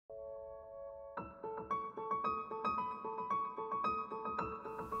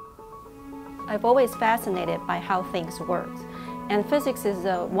I've always fascinated by how things work, and physics is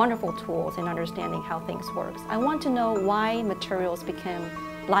a wonderful tool in understanding how things work. I want to know why materials become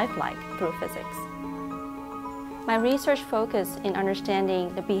lifelike through physics. My research focus in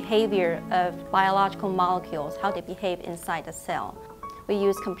understanding the behavior of biological molecules, how they behave inside a cell. We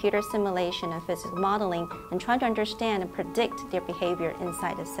use computer simulation and physics modeling and try to understand and predict their behavior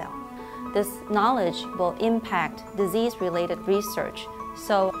inside a cell. This knowledge will impact disease-related research.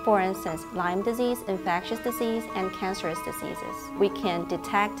 So, for instance, Lyme disease, infectious disease, and cancerous diseases. We can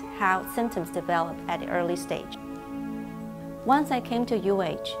detect how symptoms develop at the early stage. Once I came to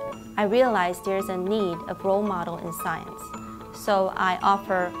UH, I realized there's a need of role model in science. So I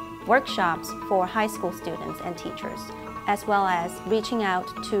offer workshops for high school students and teachers, as well as reaching out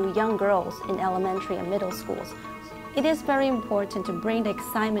to young girls in elementary and middle schools. It is very important to bring the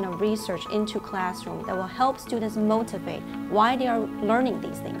excitement of research into classroom that will help students motivate why they are learning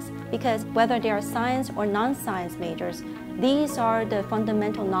these things. Because whether they are science or non-science majors, these are the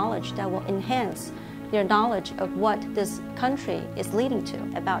fundamental knowledge that will enhance their knowledge of what this country is leading to,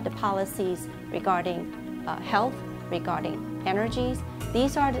 about the policies regarding health, regarding energies.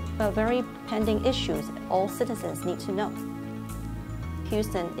 These are the very pending issues all citizens need to know.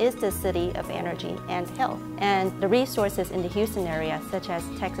 Houston is the city of energy and health, and the resources in the Houston area, such as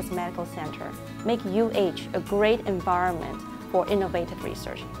Texas Medical Center, make UH a great environment for innovative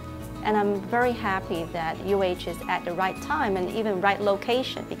research. And I'm very happy that UH is at the right time and even right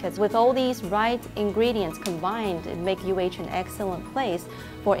location, because with all these right ingredients combined, it makes UH an excellent place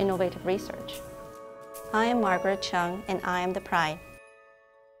for innovative research. I am Margaret Cheung, and I am the pride.